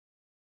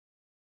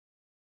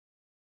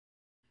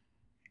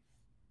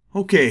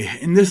Okay,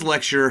 in this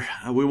lecture,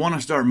 we want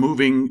to start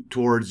moving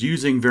towards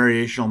using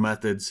variational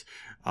methods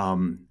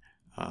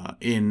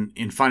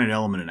in finite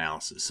element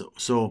analysis.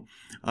 So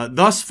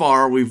thus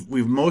far,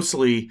 we've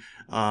mostly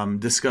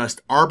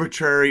discussed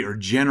arbitrary or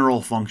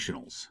general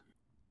functionals.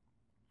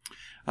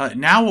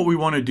 Now what we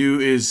want to do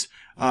is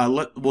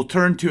we'll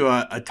turn to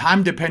a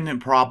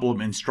time-dependent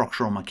problem in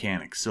structural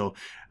mechanics. So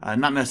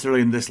not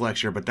necessarily in this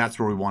lecture, but that's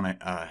where we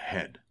want to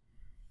head.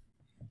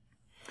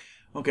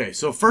 Okay,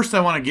 so first I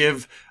want to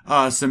give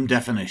some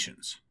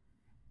definitions.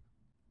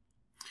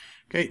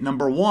 Okay,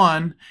 number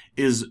one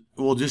is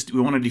we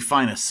want to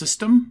define a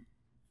system.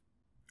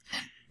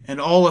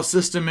 And all a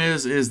system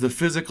is the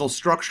physical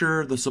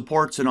structure, the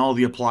supports, and all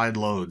the applied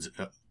loads.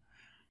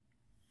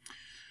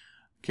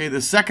 Okay, the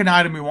second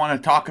item we want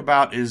to talk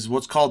about is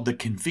what's called the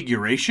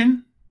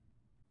configuration.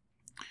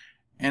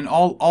 And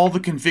all the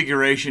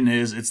configuration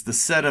it's the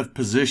set of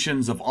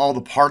positions of all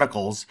the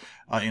particles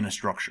in a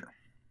structure.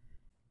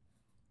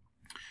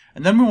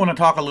 And then we want to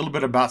talk a little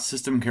bit about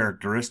system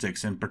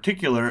characteristics, in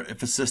particular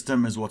if a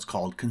system is what's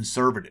called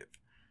conservative.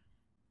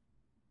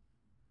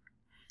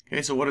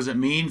 Okay, so what does it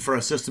mean for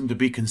a system to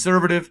be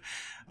conservative?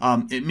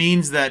 It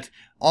means that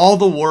all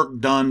the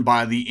work done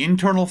by the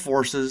internal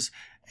forces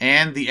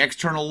and the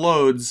external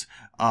loads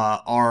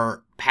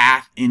are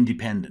path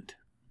independent.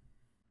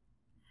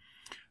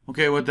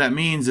 Okay, what that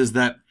means is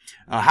that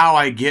how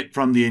I get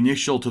from the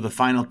initial to the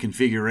final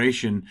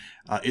configuration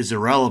is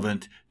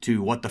irrelevant to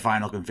what the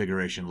final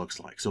configuration looks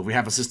like. So if we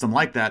have a system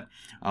like that,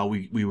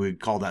 we would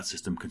call that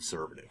system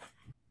conservative.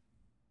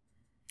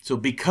 So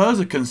because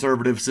a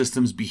conservative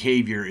system's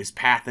behavior is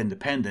path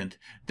independent,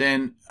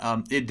 then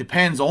it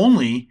depends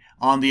only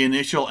on the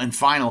initial and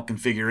final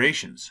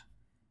configurations.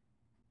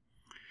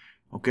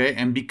 Okay,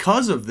 and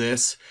because of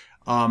this,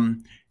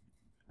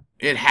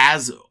 it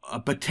has a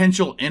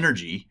potential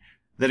energy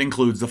that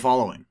includes the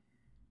following.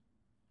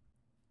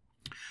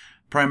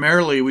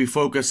 Primarily, we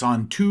focus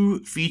on two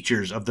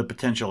features of the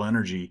potential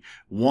energy.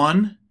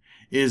 One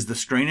is the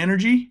strain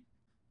energy,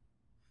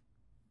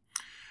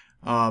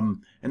 and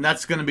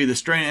that's going to be the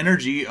strain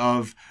energy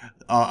of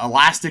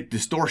elastic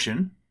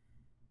distortion.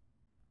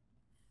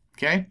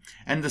 Okay,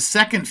 and the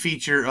second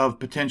feature of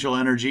potential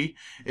energy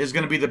is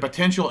going to be the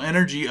potential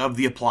energy of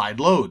the applied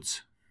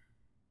loads.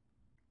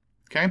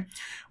 Okay,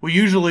 we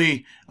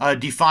usually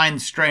define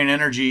strain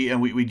energy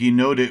and we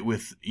denote it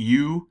with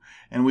U,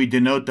 and we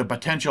denote the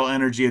potential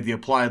energy of the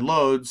applied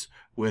loads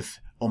with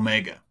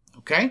omega.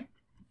 Okay,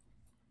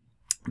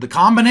 the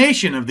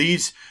combination of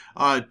these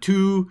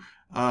two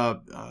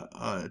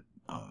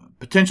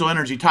potential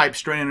energy types,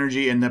 strain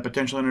energy and the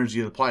potential energy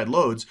of the applied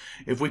loads,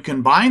 if we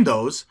combine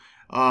those,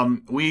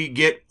 we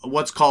get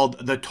what's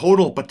called the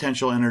total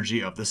potential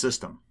energy of the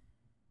system.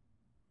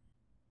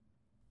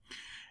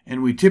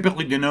 And we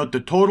typically denote the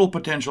total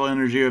potential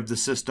energy of the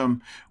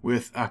system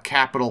with a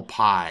capital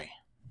Pi.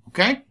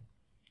 Okay?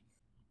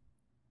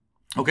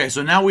 Okay,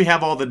 so now we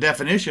have all the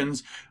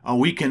definitions.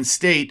 We can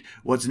state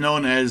what's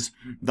known as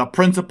the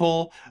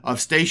principle of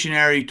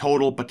stationary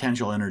total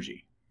potential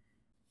energy.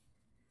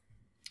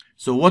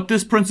 So what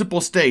this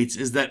principle states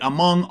is that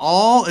among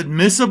all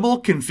admissible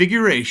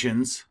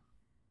configurations,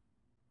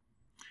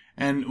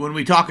 and when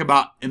we talk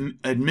about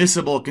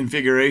admissible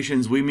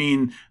configurations, we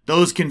mean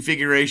those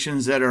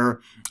configurations that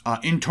are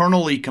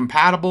internally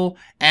compatible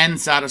and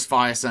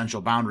satisfy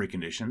essential boundary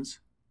conditions.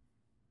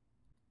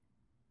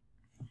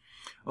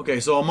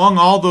 Okay, so among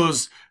all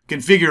those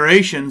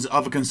configurations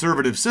of a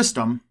conservative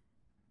system,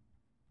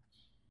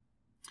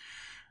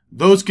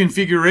 those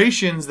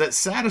configurations that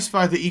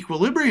satisfy the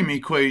equilibrium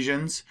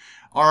equations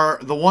are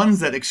the ones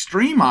that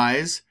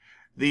extremize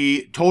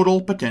the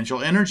total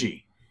potential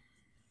energy.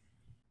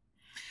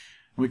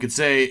 We could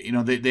say, you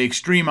know, they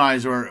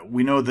extremize, or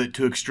we know that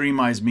to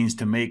extremize means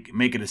to make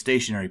it a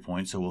stationary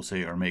point, so we'll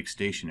say or make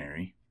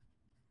stationary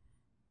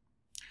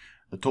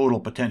the total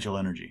potential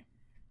energy.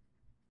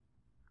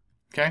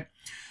 Okay,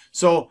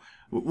 so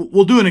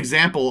we'll do an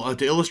example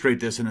to illustrate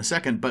this in a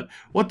second, but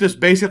what this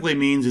basically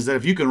means is that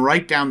if you can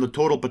write down the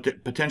total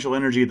potential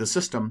energy of the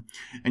system,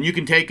 and you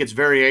can take its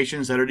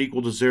variations that are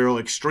equal to 0,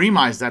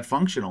 extremize that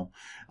functional,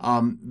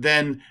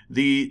 then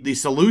the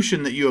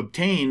solution that you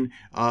obtain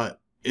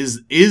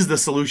is the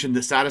solution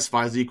that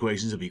satisfies the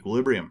equations of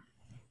equilibrium.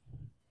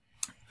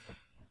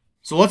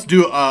 So let's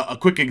do a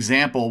quick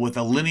example with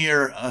a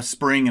linear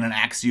spring and an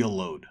axial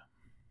load.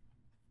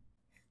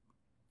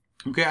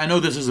 Okay, I know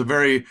this is a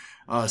very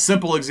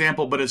simple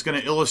example, but it's going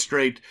to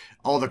illustrate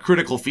all the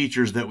critical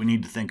features that we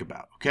need to think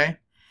about. Okay,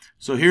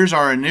 so here's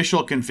our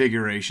initial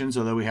configuration,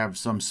 so that we have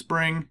some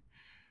spring,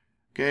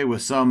 okay,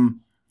 with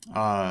some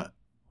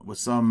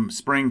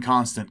spring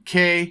constant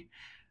K.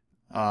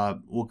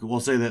 We'll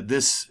say that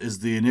this is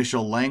the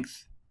initial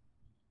length.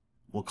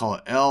 We'll call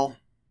it L.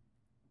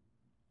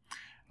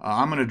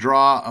 I'm going to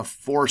draw a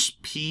force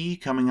P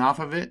coming off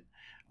of it.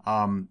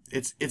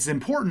 It's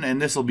important,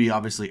 and this will be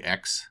obviously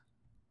X.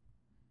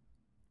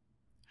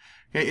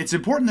 Okay, it's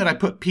important that I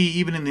put P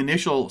even in the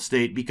initial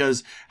state,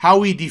 because how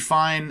we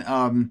define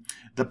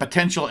the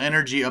potential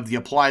energy of the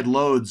applied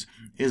loads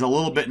is a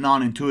little bit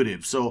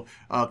non-intuitive. So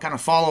kind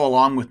of follow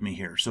along with me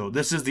here. So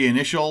this is the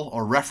initial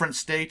or reference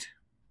state.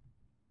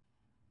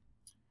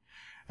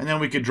 And then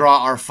we could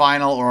draw our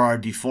final or our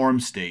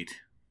deformed state.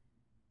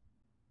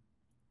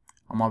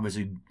 I'm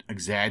obviously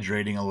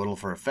exaggerating a little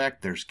for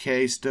effect. There's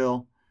K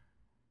still.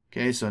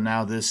 Okay, so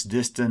now this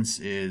distance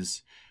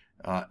is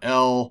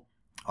L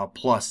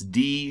plus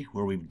D,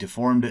 where we've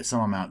deformed it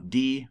some amount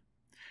D.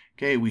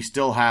 Okay, we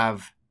still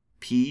have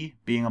P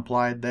being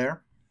applied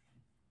there.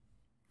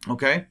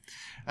 Okay,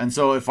 and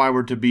so if I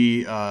were to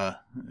be,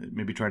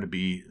 maybe try to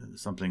be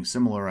something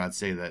similar, I'd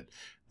say that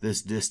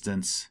this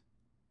distance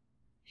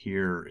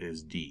here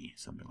is D,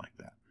 something like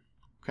that.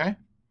 Okay,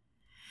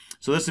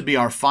 so this would be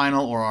our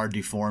final or our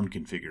deformed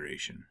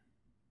configuration.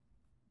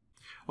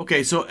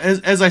 Okay, so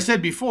as I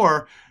said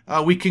before,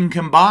 we can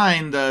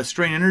combine the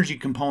strain energy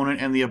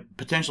component and the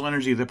potential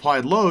energy of the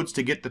applied loads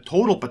to get the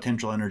total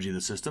potential energy of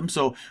the system.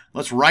 So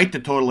let's write the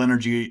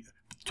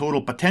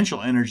total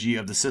potential energy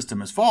of the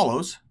system as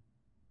follows.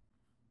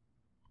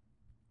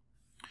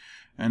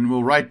 And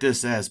we'll write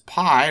this as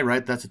pi,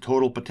 right? That's the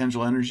total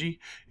potential energy,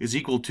 is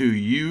equal to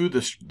U,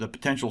 the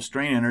potential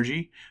strain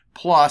energy,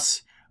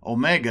 plus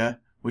omega,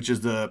 which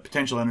is the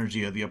potential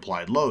energy of the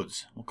applied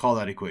loads. We'll call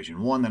that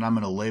equation 1. Then I'm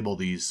going to label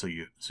these so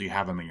you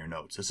have them in your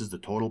notes. This is the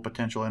total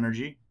potential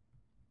energy.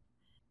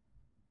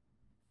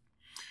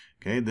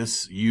 Okay,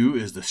 this U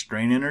is the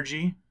strain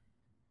energy.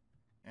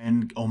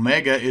 And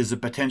omega is the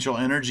potential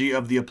energy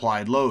of the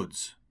applied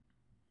loads.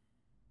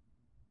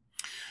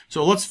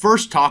 So let's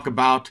first talk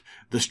about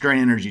the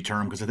strain energy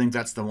term, because I think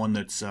that's the one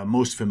that's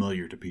most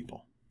familiar to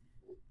people.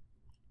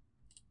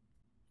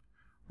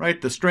 Right,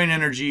 the strain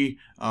energy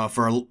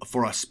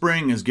for a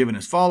spring is given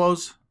as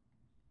follows.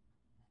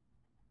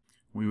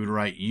 We would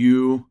write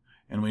U,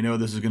 and we know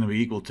this is going to be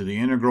equal to the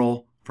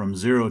integral from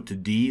 0 to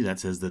D,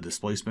 that's as the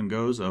displacement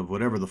goes, of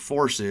whatever the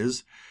force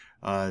is,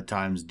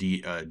 times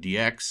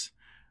dx.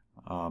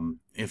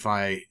 If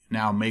I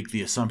now make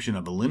the assumption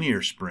of a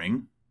linear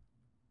spring,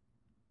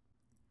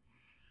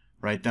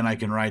 right, then I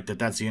can write that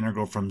that's the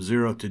integral from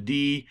 0 to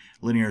D.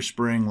 Linear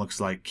spring looks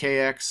like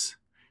kx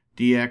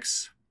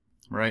dx,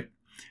 right?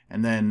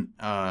 And then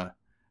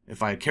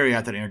if I carry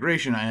out that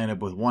integration, I end up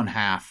with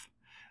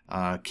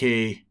 1/2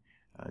 k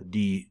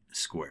d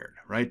squared,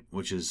 right?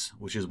 Which is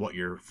what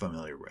you're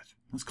familiar with.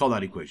 Let's call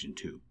that equation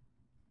 2.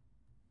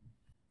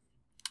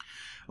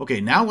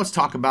 Okay, now let's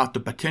talk about the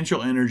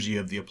potential energy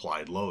of the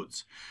applied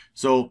loads.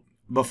 So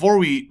before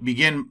we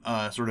begin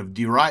sort of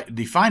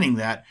defining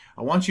that,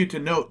 I want you to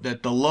note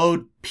that the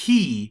load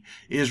P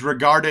is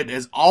regarded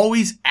as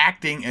always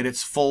acting at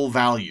its full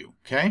value,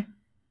 okay?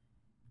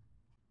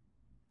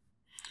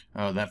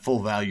 That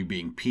full value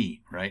being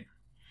P, right?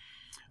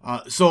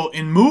 So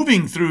in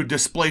moving through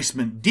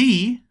displacement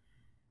D,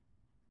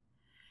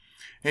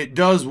 it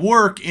does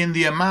work in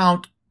the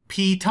amount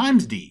P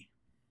times D.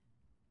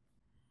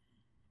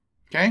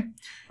 Okay?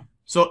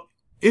 So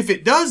if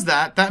it does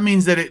that, that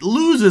means that it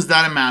loses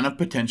that amount of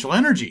potential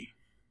energy.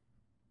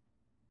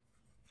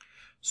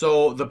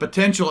 So the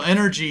potential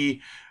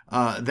energy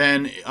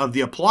then of the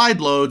applied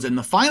loads and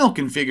the final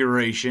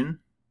configuration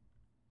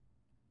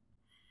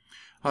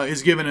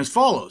is given as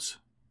follows.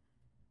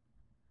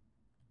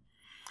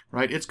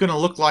 Right? It's going to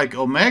look like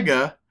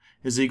omega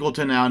is equal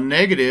to now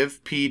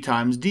negative P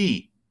times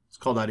D. Let's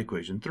call that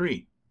equation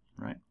 3,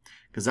 right?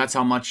 Because that's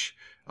how much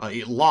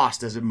it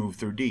lost as it moved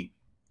through D.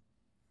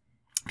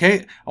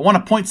 Okay, I want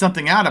to point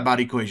something out about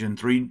equation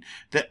 3,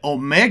 that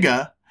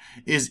omega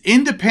is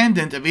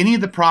independent of any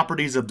of the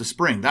properties of the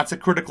spring. That's a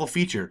critical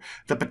feature.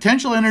 The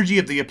potential energy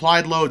of the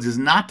applied loads is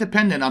not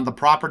dependent on the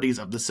properties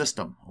of the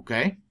system,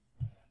 okay?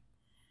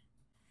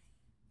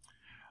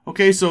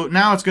 Okay, so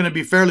now it's going to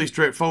be fairly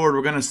straightforward.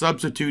 We're going to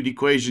substitute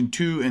equation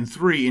 2 and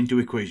 3 into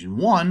equation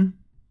 1.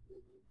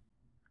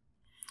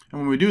 And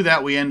when we do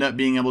that, we end up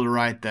being able to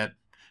write that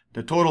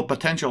the total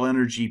potential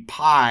energy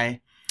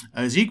pi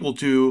is equal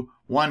to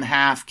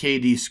 1/2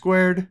 kd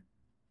squared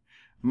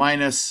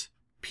minus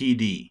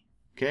pd.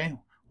 Okay,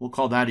 we'll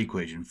call that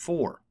equation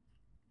 4.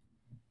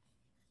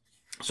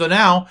 So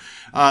now,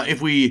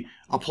 if we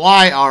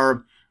apply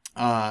our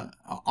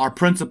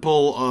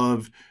principle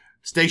of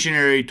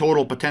stationary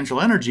total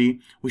potential energy,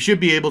 we should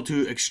be able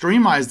to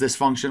extremize this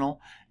functional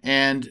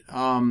and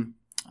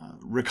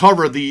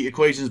recover the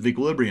equations of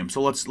equilibrium.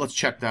 So let's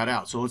check that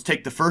out. So let's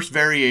take the first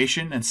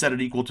variation and set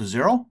it equal to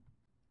 0.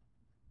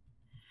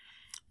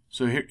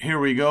 So here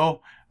we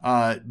go.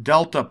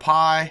 Delta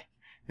pi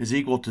is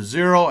equal to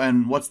 0,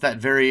 and what's that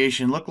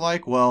variation look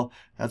like? Well,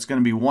 that's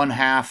going to be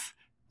 1/2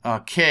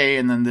 k,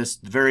 and then this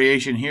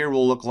variation here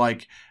will look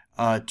like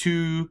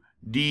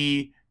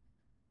 2d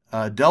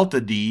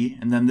delta d,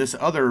 and then this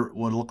other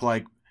would look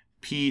like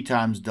p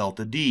times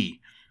delta d.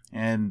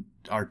 And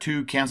our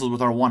 2 cancels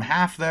with our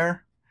 1/2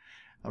 there,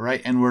 all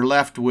right, and we're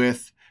left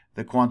with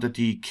the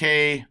quantity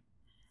k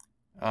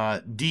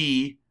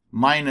d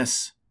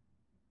minus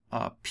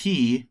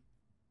p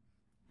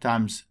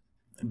times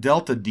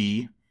delta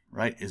d,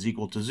 right, is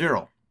equal to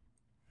 0.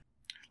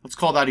 Let's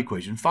call that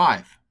equation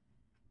 5.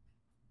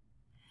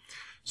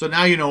 So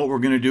now you know what we're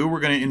going to do. We're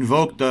going to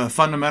invoke the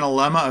fundamental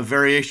lemma of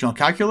variational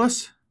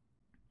calculus,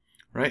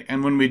 right?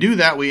 And when we do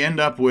that, we end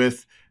up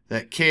with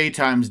that k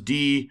times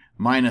d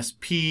minus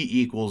p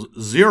equals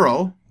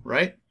 0,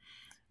 right?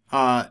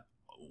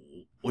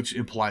 Which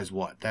implies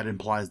what? That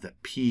implies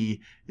that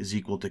p is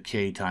equal to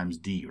k times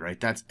d, right?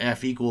 That's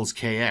F equals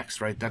kx,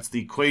 right? That's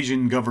the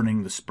equation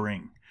governing the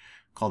spring.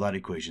 Call that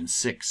equation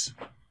 6.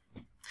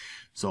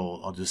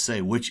 So I'll just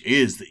say which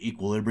is the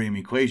equilibrium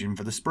equation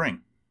for the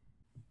spring.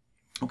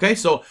 Okay,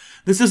 so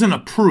this isn't a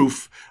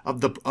proof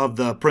of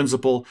the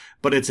principle,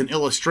 but it's an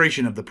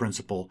illustration of the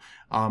principle.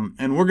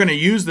 And we're going to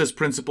use this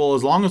principle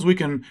as long as we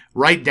can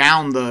write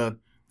down the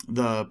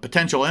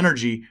potential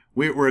energy.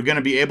 We're going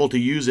to be able to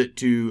use it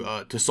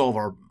to solve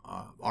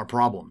our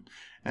problem.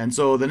 And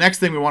so the next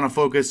thing we want to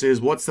focus is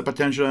what's the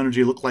potential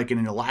energy look like in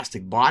an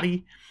elastic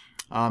body.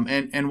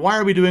 And why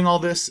are we doing all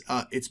this?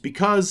 It's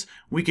because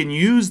we can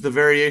use the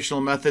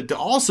variational method to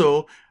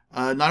also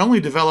not only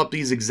develop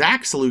these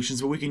exact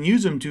solutions, but we can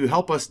use them to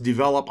help us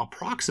develop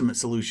approximate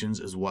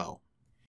solutions as well.